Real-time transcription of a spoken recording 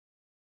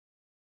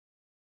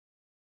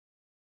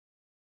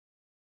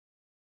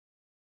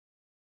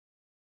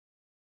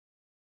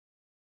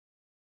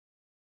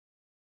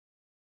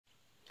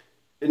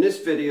In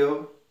this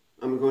video,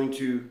 I'm going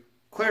to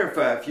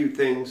clarify a few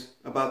things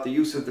about the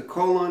use of the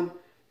colon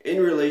in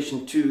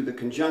relation to the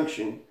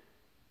conjunction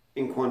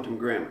in quantum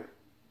grammar.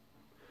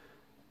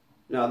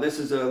 Now, this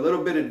is a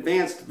little bit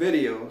advanced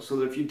video, so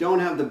that if you don't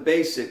have the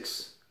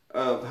basics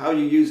of how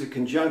you use a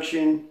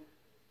conjunction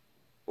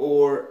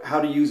or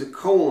how to use a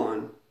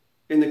colon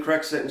in the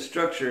correct sentence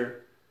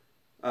structure,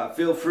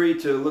 feel free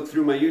to look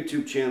through my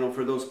YouTube channel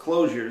for those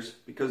closures,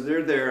 because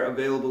they're there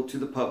available to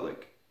the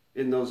public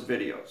in those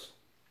videos.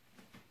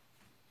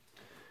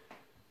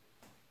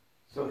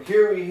 So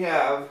here we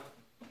have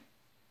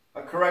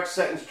a correct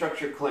sentence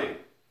structure claim.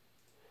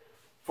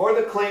 For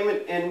the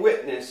claimant and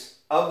witness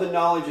of the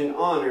knowledge and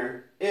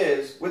honor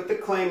is, with the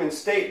claimant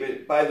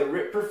statement, by the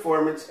writ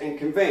performance and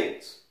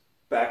conveyance.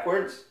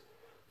 Backwards.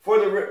 For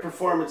the writ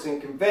performance and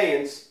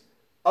conveyance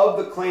of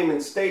the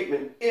claimant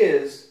statement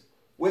is,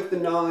 with the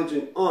knowledge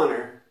and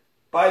honor,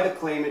 by the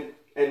claimant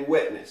and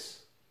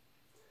witness.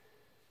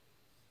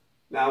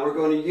 Now we're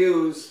going to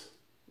use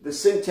the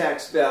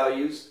syntax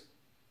values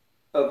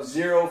of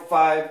 0,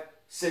 5,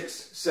 6,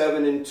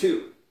 7, and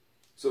 2.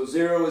 So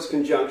 0 is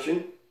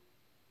conjunction,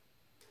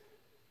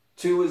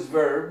 2 is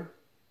verb,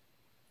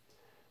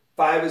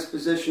 5 is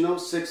positional,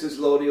 6 is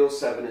loadial,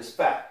 7 is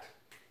fact.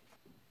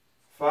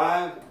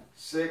 5,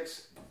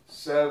 6,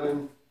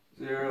 7,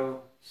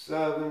 0,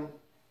 7,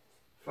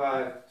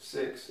 5,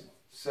 6,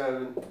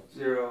 7,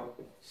 0,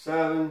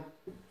 7,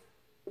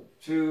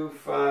 2,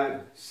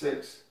 5,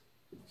 6,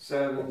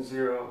 7,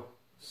 0,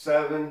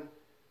 7,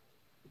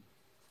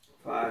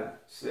 5,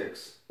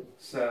 6,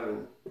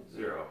 7,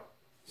 0,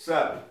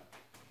 7.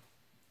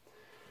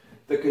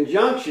 The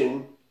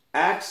conjunction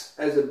acts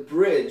as a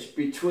bridge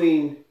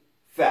between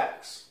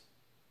facts.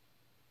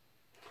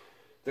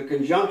 The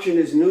conjunction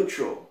is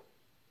neutral.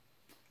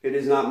 It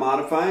is not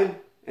modified,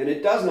 and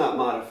it does not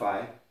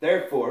modify.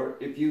 Therefore,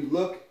 if you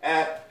look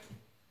at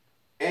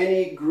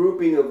any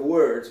grouping of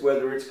words,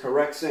 whether it's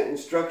correct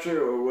sentence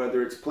structure or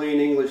whether it's plain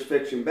English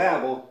fiction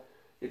babble,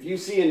 if you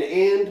see an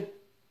and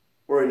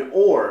or an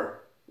or,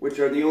 which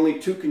are the only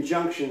two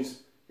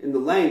conjunctions in the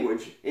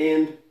language,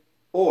 and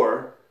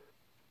or,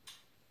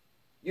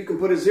 you can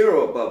put a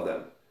 0 above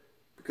them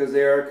because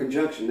they are a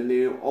conjunction, and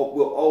they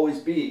will always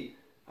be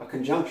a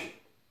conjunction.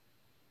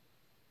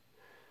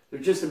 They're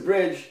just a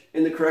bridge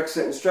in the correct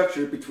sentence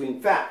structure between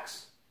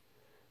facts.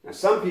 Now,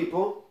 some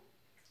people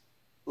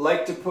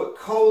like to put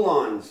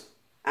colons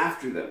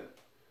after them.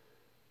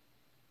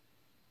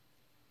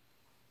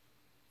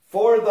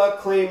 For the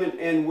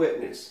claimant and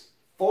witness.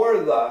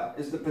 For the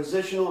is the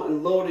positional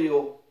and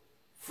loadial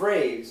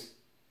phrase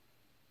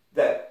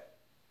that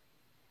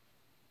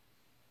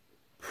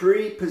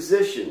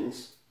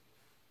prepositions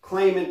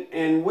claimant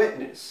and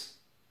witness.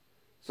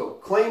 So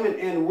claimant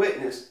and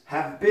witness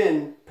have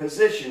been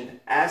positioned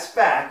as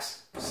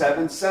facts,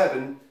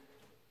 7-7,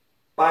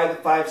 by the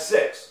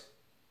 5-6,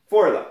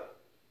 for the.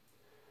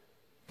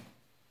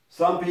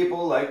 Some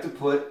people like to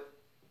put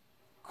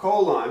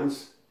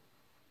colons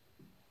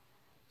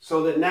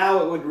so that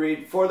now it would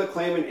read for the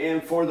claimant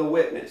and for the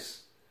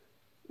witness,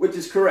 which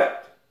is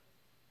correct.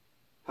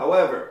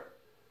 However,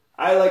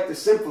 I like to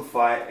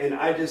simplify, and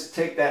I just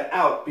take that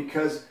out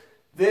because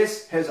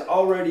this has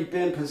already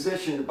been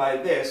positioned by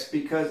this,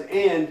 because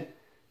and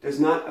does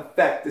not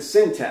affect the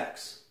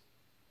syntax.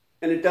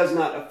 And it does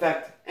not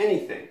affect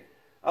anything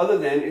other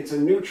than it's a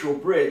neutral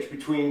bridge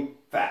between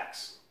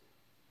facts.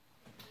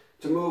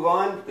 To move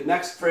on, the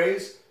next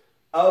phrase,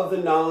 of the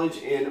knowledge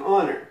and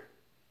honor.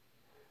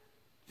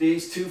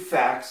 These two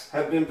facts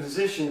have been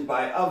positioned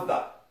by of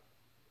the.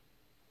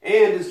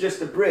 And is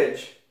just a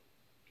bridge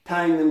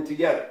tying them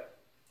together.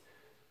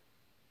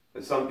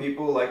 But some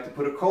people like to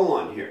put a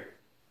colon here.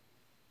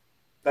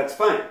 That's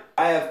fine.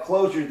 I have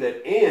closure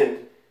that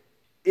and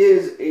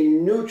is a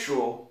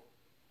neutral,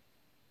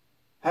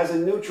 has a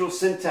neutral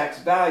syntax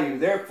value.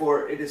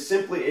 Therefore, it is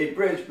simply a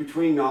bridge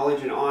between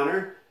knowledge and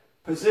honor,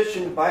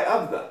 positioned by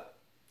of the.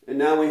 And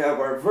now we have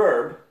our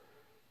verb,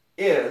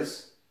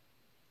 is.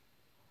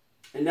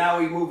 And now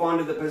we move on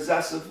to the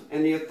possessive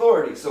and the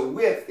authority. So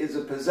with is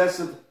a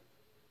possessive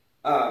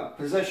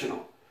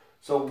positional.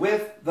 So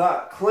with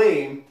the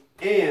claim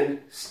and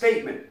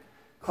statement.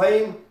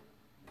 Claim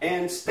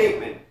and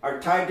statement are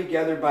tied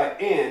together by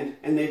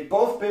and they've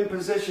both been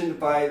positioned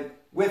by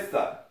with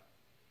the.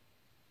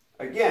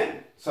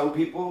 Again, some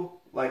people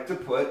like to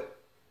put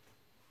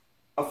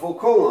a full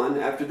colon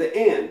after the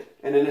and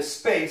then a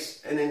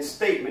space and then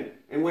statement,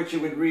 in which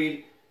it would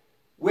read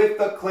with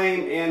the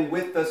claim and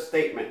with the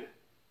statement.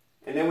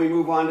 And then we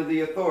move on to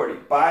the authority.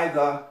 By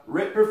the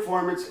writ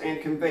performance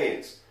and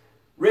conveyance.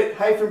 Writ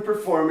hyphen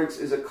performance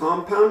is a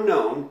compound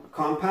noun, a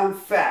compound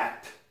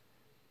fact,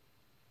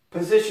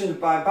 positioned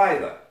by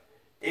the.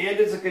 And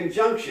is a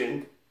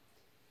conjunction,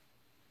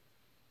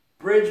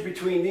 bridge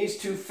between these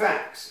two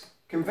facts.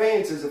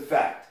 Conveyance is a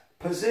fact,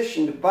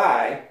 positioned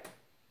by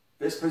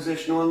this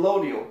positional and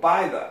loadial,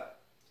 by the.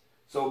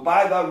 So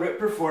by the writ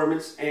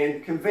performance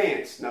and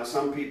conveyance. Now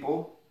some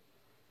people,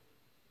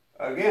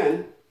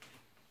 again,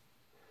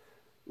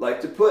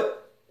 like to put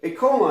a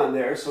colon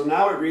there, so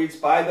now it reads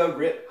by the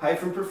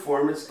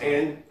writ-performance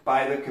and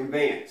by the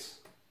conveyance,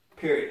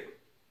 period.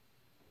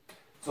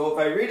 So if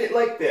I read it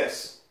like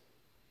this,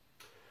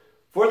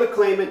 for the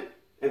claimant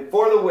and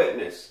for the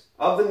witness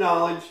of the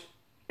knowledge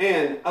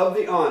and of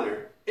the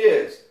honor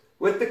is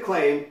with the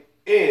claim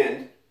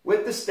and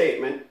with the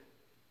statement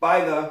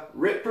by the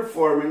writ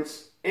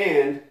performance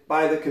and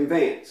by the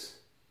conveyance.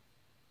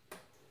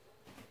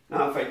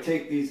 Now if I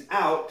take these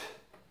out,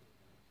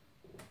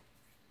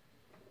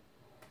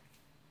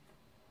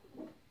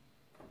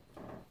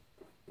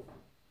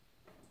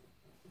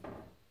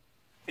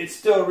 it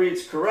still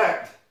reads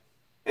correct,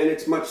 and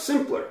it's much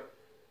simpler.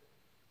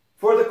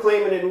 For the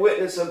claimant and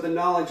witness of the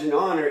knowledge and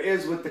honor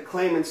is with the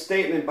claimant's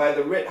statement by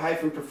the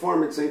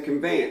writ-performance and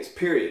conveyance,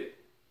 period.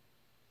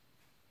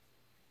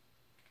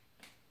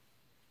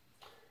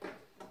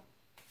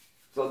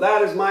 So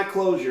that is my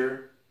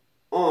closure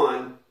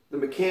on the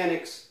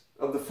mechanics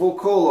of the full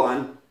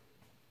colon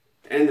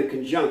and the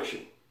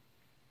conjunction.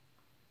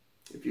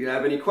 If you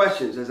have any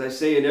questions, as I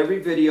say in every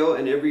video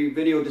and every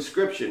video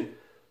description,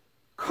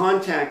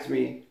 contact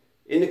me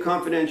in the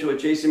confidential at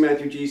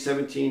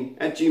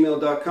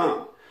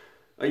jasonmatthewg17@gmail.com.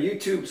 A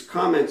YouTube's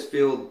comments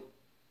field,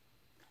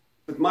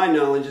 with my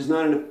knowledge, is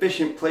not an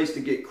efficient place to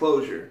get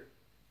closure.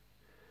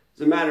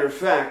 As a matter of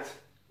fact,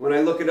 when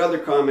I look at other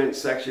comment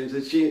sections,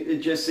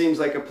 it just seems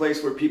like a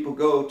place where people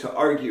go to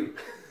argue.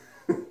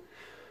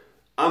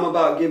 I'm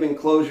about giving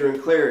closure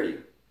and clarity.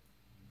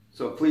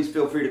 So please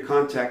feel free to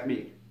contact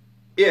me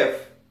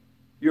if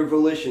your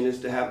volition is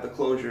to have the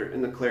closure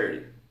and the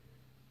clarity.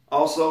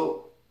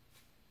 Also,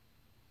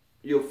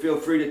 you'll feel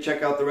free to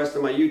check out the rest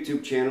of my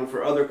YouTube channel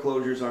for other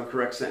closures on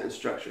correct sentence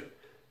structure.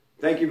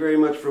 Thank you very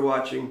much for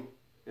watching,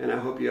 and I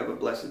hope you have a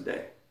blessed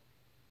day.